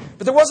dark.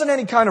 But there wasn't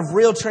any kind of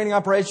real training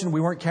operation.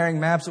 We weren't carrying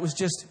maps. It was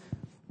just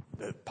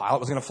the pilot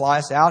was going to fly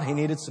us out. He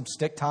needed some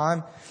stick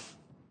time.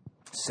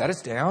 Set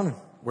us down. And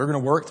we're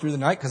going to work through the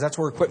night because that's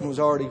where equipment was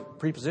already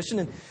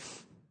pre-positioned. And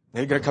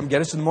they're going to come get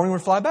us in the morning.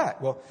 We'll fly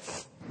back. Well,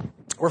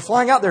 we're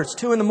flying out there. It's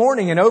 2 a.m.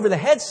 and over the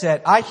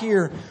headset, I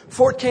hear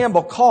Fort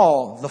Campbell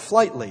call the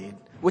flight lead,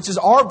 which is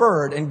our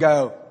bird, and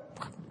go,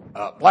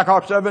 Black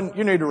Hawk 7,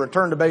 you need to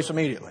return to base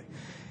immediately.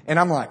 And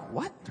I'm like,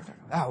 what?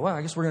 Oh, well,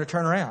 I guess we're going to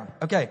turn around.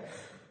 Okay.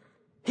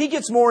 He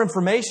gets more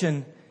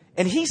information,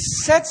 and he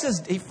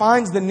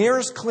finds the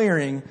nearest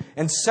clearing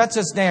and sets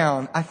us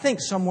down, I think,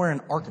 somewhere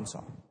in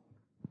Arkansas.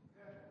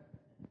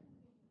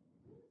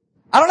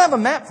 I don't have a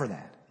map for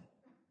that.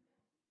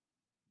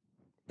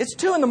 It's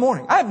 2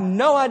 a.m. I have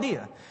no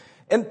idea.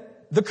 And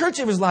the crew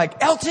chief was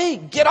like,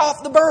 LT, get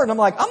off the bird. And I'm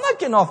like, I'm not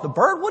getting off the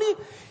bird.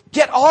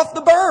 Get off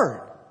the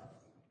bird.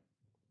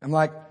 I'm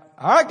like,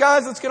 all right,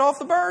 guys, let's get off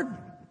the bird.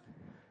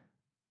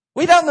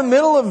 We're out in the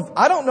middle of,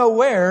 I don't know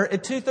where,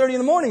 at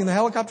 2:30 and the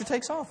helicopter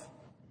takes off.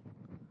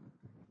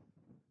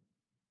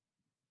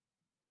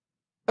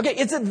 Okay,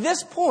 it's at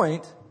this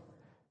point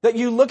that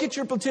you look at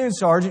your platoon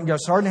sergeant and go,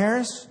 Sergeant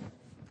Harris,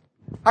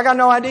 I got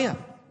no idea.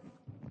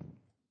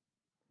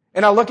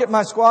 And I look at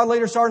my squad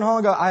leader, Sergeant Hall,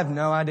 and go, I have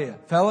no idea.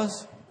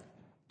 Fellas,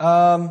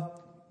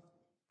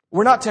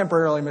 we're not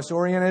temporarily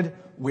misoriented.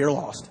 We're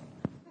lost.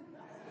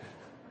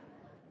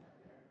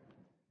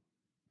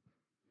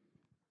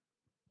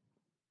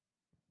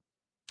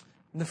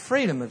 And the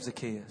freedom of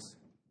Zacchaeus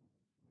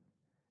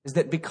is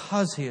that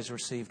because he has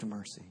received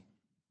mercy,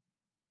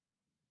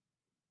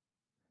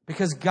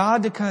 because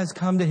God has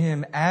come to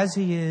him as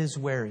he is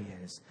where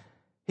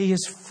he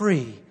is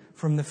free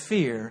from the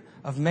fear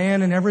of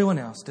man and everyone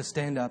else to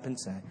stand up and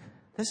say,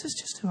 this is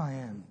just who I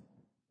am.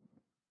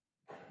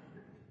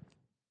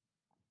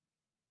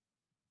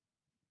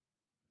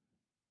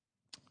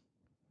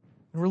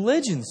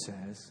 Religion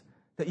says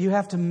that you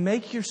have to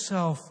make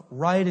yourself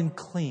right and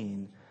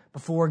clean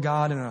before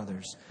God and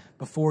others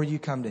before you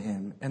come to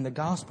Him. And the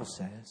gospel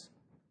says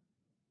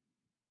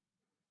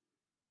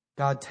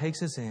God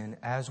takes us in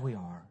as we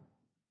are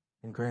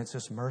and grants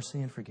us mercy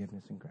and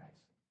forgiveness and grace.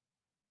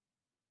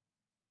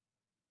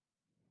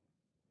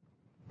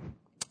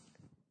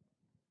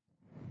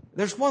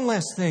 There's one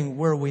last thing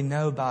where we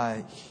know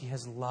by He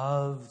has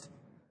loved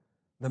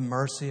the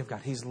mercy of God.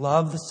 He's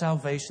loved the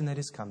salvation that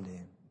has come to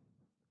Him.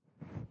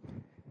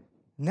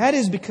 And that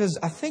is because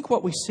I think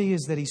what we see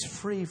is that he's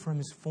free from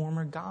his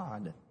former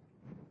God.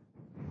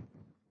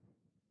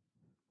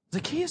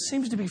 Zacchaeus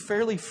seems to be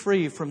fairly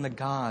free from the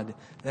God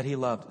that he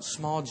loved,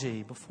 small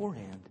g,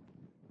 beforehand.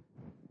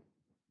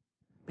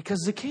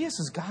 Because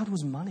Zacchaeus' God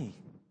was money.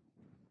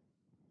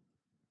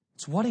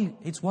 It's what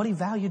he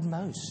valued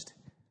most.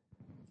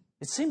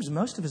 It seems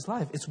most of his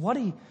life. It's what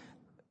he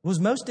was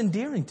most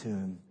endearing to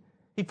him.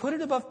 He put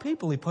it above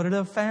people. He put it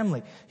above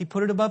family. He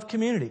put it above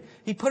community.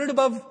 He put it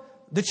above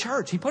the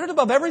church. He put it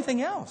above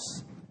everything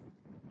else.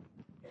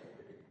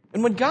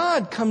 And when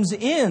God comes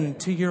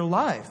into your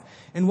life,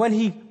 and when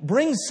He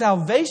brings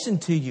salvation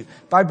to you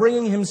by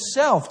bringing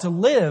Himself to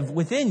live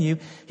within you,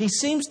 He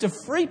seems to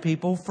free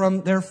people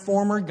from their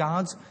former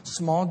gods,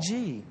 small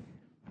g.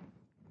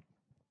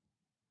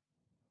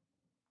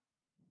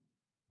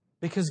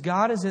 Because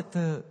God is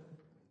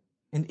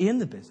in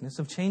the business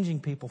of changing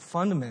people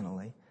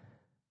fundamentally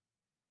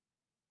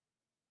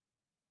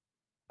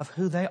of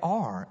who they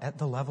are at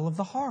the level of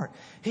the heart.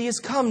 He has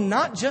come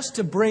not just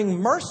to bring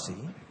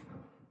mercy.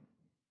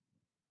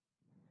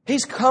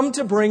 He's come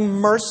to bring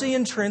mercy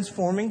and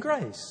transforming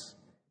grace.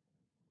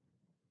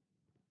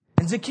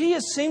 And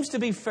Zacchaeus seems to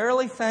be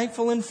fairly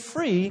thankful and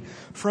free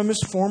from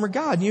his former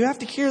God. And you have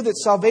to hear that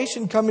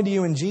salvation coming to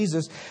you in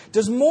Jesus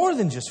does more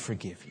than just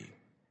forgive you.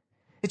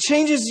 It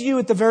changes you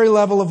at the very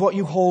level of what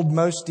you hold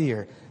most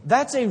dear.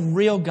 That's a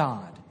real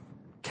God,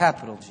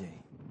 capital G.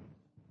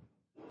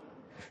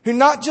 Who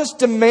not just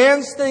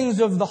demands things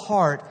of the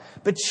heart,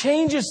 but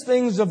changes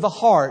things of the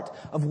heart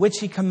of which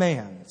He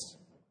commands.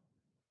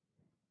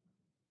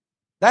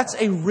 That's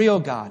a real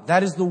God.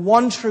 That is the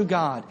one true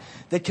God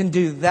that can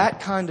do that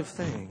kind of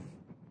thing.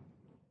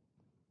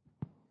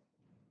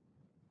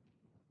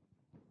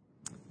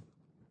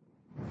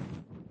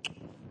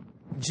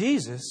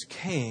 Jesus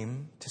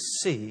came to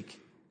seek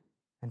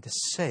and to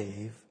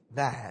save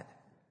that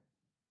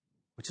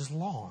which is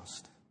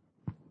lost.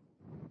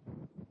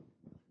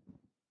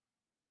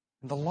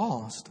 And the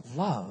lost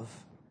love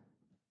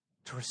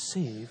to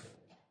receive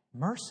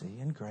mercy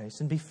and grace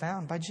and be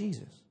found by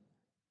Jesus.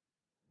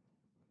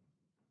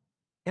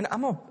 And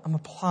I'm going to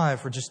apply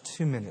for just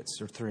 2 minutes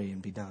or 3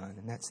 and be done.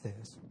 And that's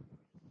this.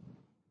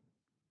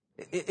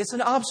 It's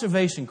an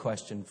observation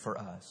question for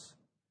us,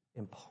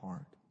 in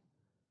part.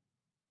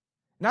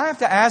 And I have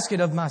to ask it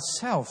of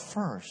myself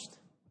first.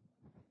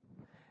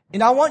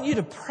 And I want you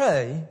to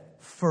pray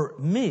for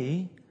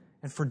me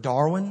and for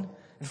Darwin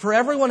and for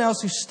everyone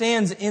else who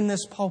stands in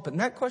this pulpit.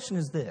 And that question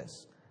is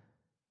this.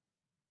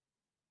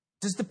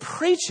 Does the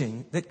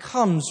preaching that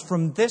comes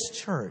from this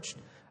church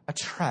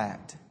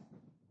attract?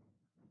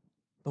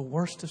 the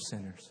worst of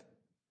sinners?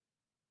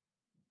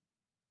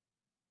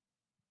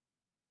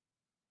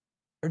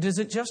 Or does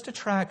it just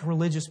attract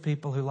religious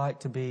people who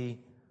like to be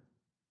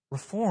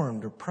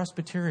Reformed or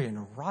Presbyterian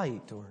or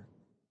right? Or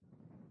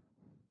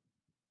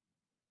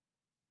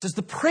does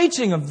the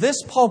preaching of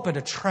this pulpit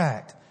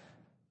attract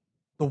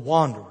the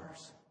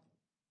wanderers?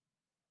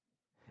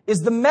 Is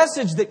the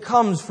message that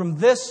comes from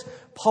this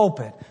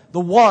pulpit the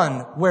one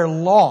where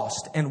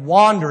lost and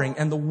wandering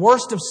and the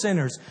worst of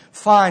sinners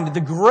find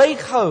the great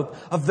hope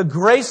of the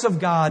grace of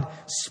God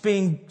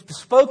being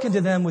spoken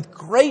to them with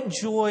great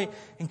joy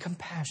and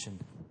compassion?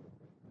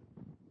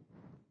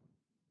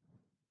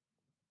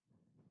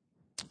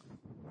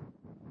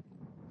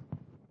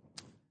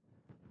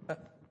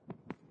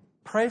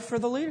 Pray for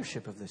the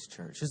leadership of this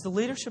church. Is the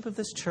leadership of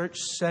this church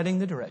setting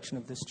the direction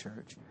of this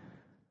church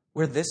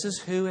where this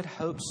is who it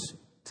hopes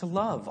to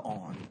love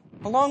on,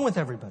 along with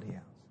everybody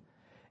else?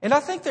 And I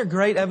think there are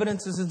great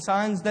evidences and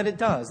signs that it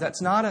does.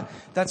 That's not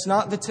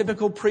the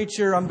typical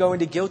preacher, I'm going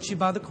to guilt you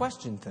by the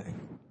question thing.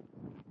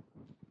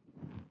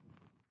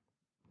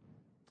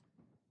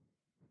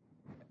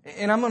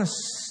 And I'm going to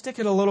stick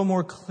it a little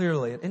more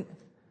clearly. And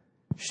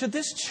should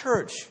this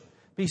church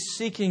be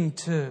seeking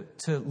to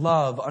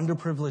love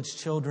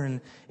underprivileged children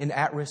in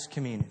at-risk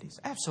communities?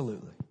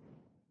 Absolutely.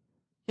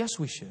 Yes,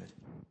 we should.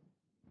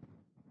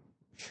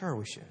 Sure,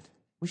 we should.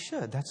 We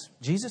should.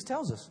 Jesus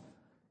tells us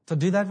to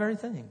do that very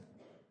thing.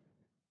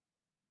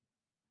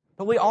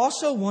 But we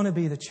also want to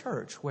be the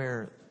church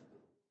where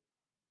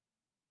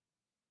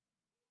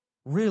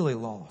really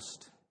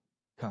lost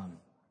come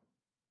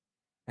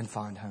and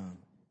find home.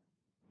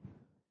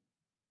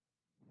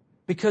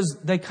 Because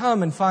they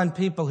come and find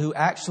people who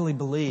actually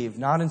believe,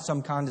 not in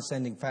some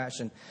condescending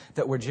fashion,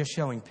 that we're just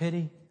showing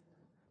pity,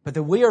 but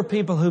that we are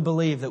people who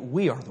believe that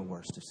we are the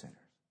worst of sinners.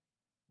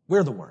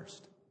 We're the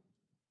worst.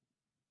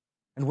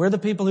 And we're the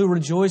people who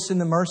rejoice in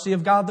the mercy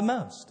of God the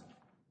most.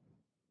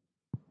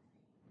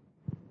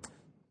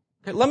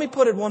 Okay, let me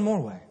put it one more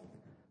way.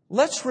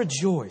 Let's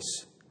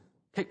rejoice.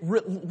 Okay,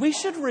 we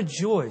should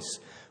rejoice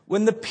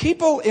when the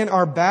people in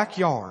our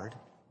backyard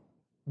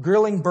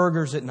grilling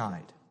burgers at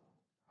night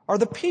are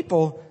the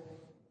people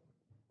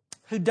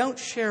who don't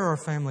share our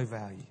family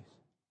values.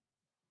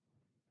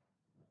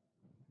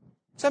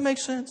 Does that make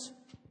sense?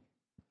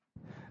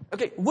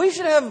 Okay,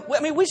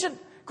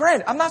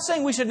 granted, I'm not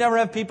saying we should never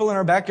have people in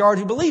our backyard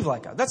who believe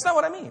like us. That's not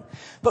what I mean.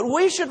 But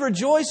we should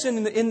rejoice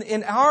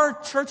in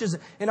our churches,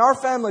 in our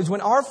families,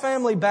 when our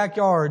family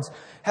backyards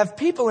have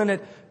people in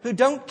it who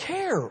don't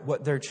care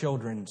what their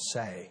children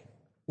say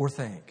or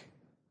think.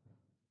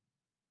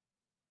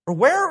 Or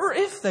where or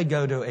if they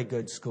go to a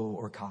good school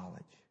or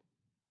college.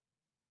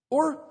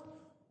 Or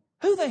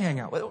who they hang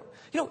out with.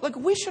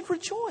 We should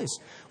rejoice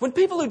when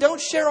people who don't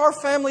share our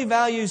family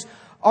values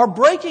are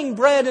breaking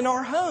bread in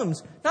our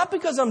homes. Not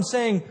because I'm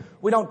saying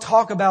we don't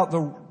talk about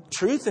the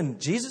truth in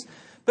Jesus,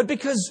 but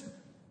because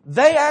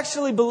they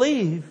actually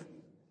believe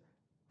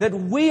that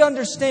we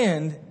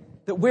understand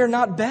that we're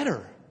not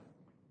better.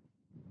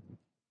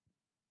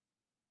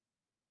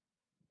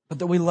 But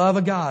that we love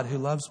a God who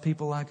loves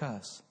people like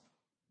us.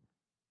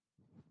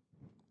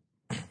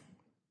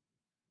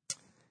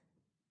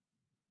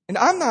 And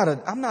I'm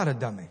not a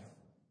dummy.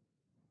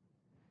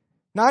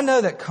 Now, I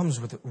know that comes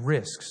with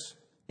risks.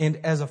 And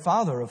as a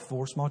father of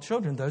 4 small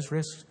children, those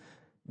risks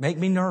make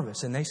me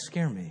nervous and they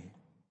scare me.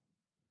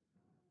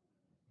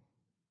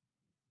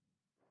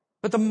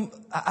 But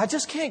I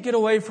just can't get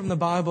away from the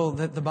Bible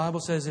that the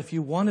Bible says if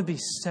you want to be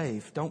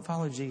safe, don't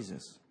follow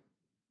Jesus.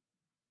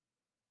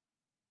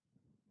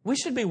 We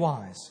should be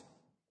wise.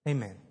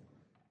 Amen.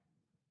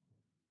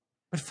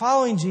 But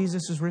following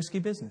Jesus is risky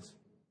business.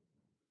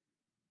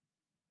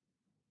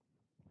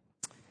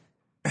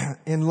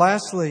 And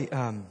lastly,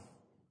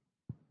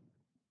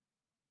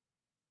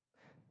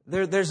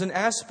 there's an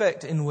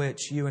aspect in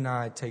which you and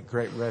I take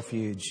great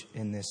refuge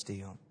in this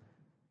deal.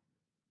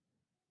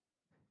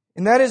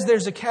 And that is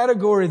there's a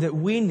category that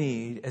we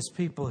need as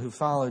people who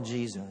follow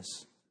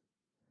Jesus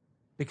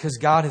because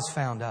God has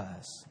found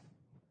us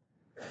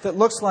that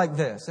looks like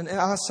this. And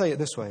I'll say it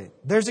this way.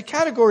 There's a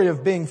category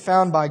of being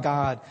found by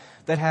God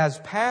that has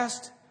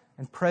past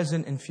and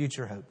present and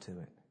future hope to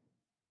it.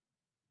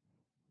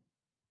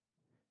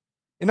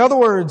 In other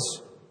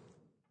words,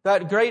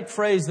 that great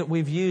phrase that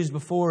we've used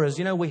before is,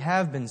 we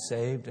have been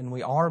saved and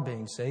we are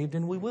being saved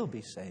and we will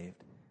be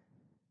saved.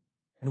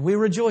 And we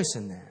rejoice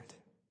in that.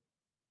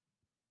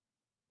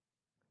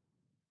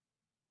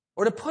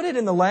 Or to put it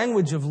in the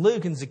language of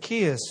Luke and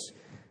Zacchaeus,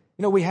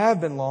 we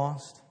have been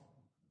lost.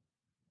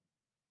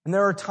 And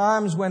there are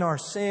times when our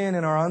sin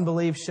and our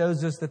unbelief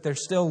shows us that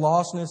there's still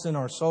lostness in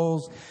our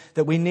souls,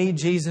 that we need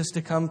Jesus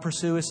to come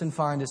pursue us and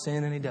find us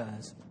in, and He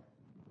does.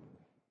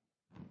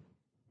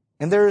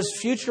 And there is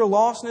future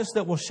lostness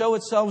that will show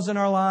itself in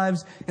our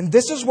lives. And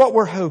this is what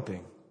we're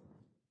hoping.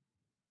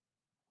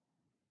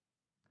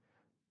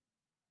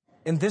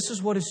 And this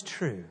is what is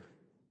true.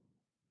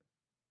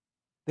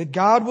 That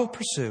God will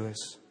pursue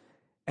us.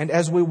 And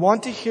as we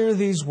want to hear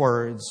these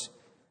words,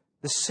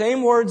 the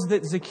same words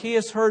that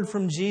Zacchaeus heard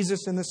from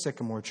Jesus in the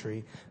sycamore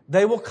tree,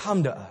 they will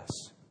come to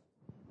us.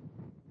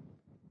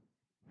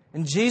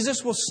 And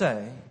Jesus will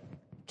say,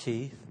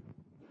 Keith,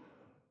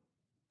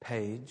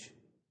 Paige,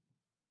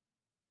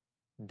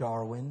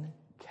 Darwin,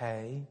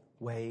 Kay,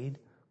 Wade,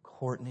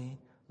 Courtney,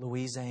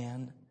 Louise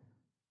Ann,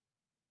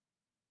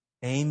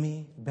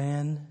 Amy,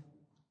 Ben,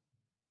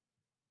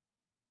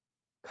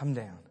 come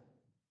down.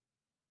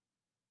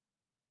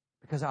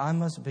 Because I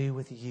must be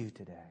with you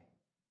today.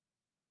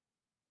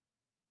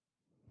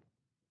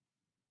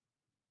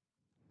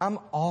 I'm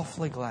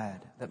awfully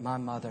glad that my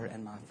mother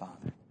and my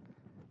father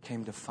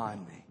came to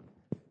find me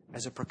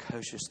as a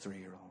precocious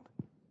 3-year-old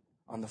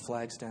on the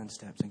Flagstone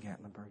steps in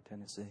Gatlinburg,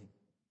 Tennessee.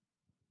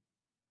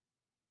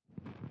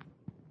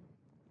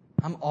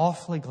 I'm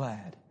awfully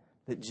glad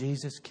that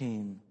Jesus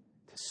came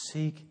to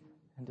seek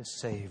and to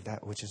save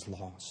that which is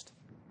lost,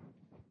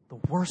 the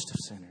worst of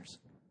sinners,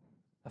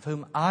 of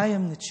whom I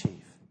am the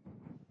chief.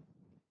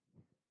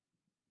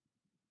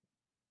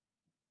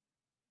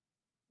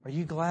 Are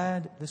you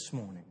glad this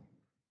morning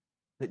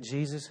that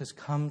Jesus has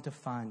come to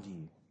find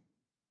you?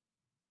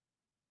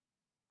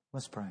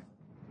 Let's pray.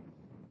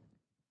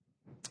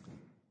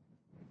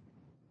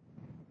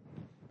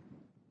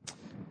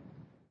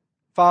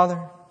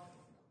 Father,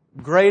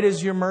 great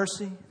is your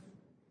mercy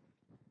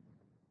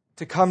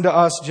to come to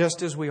us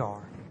just as we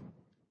are.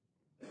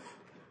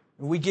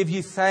 We give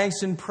you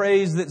thanks and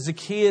praise that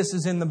Zacchaeus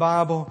is in the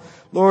Bible.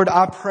 Lord,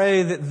 I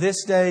pray that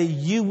this day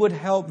you would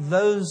help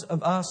those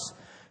of us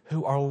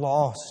who are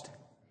lost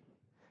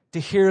to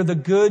hear the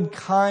good,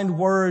 kind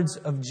words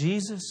of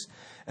Jesus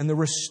and the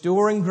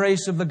restoring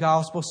grace of the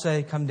gospel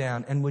say, come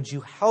down. And would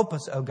you help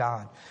us, O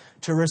God,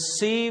 to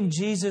receive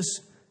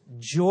Jesus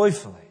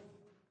joyfully?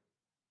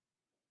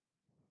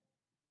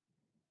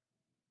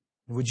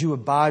 And would you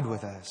abide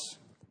with us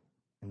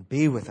and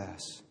be with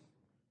us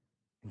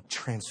and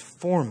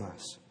transform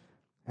us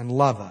and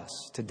love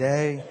us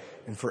today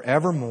and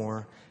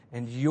forevermore.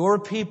 And your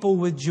people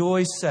with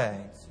joy say,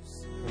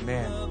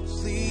 Amen. A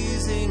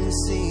pleasing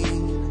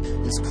scene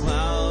is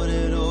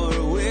clouded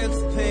or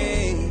with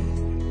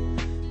pain.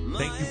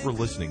 Thank you for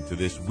listening to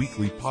this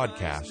weekly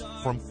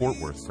podcast from Fort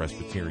Worth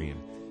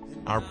Presbyterian.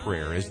 Our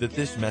prayer is that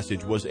this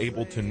message was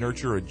able to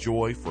nurture a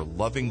joy for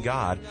loving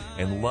God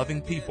and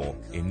loving people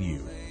in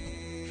you.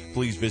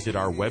 Please visit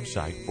our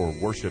website for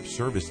worship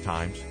service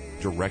times,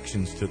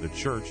 directions to the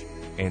church,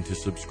 and to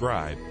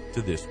subscribe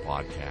to this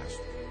podcast.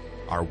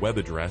 Our web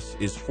address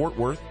is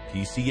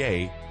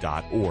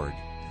fortworthpca.org.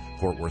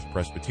 Fort Worth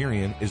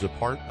Presbyterian is a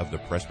part of the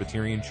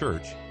Presbyterian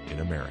Church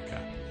in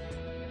America.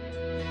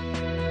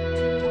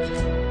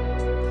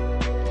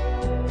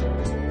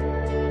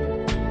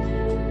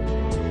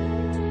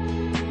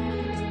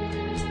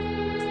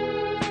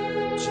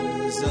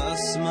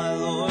 Jesus, my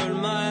Lord,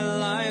 my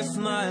life,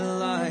 my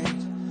light.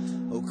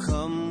 Oh,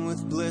 come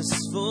with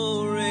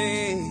blissful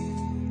ray.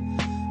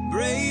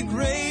 Break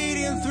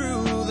radiant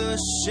through the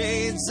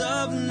shades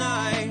of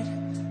night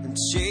and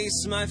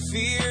chase my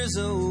fears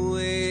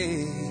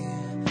away.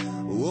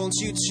 Won't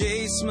you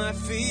chase my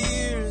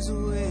fears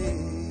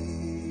away?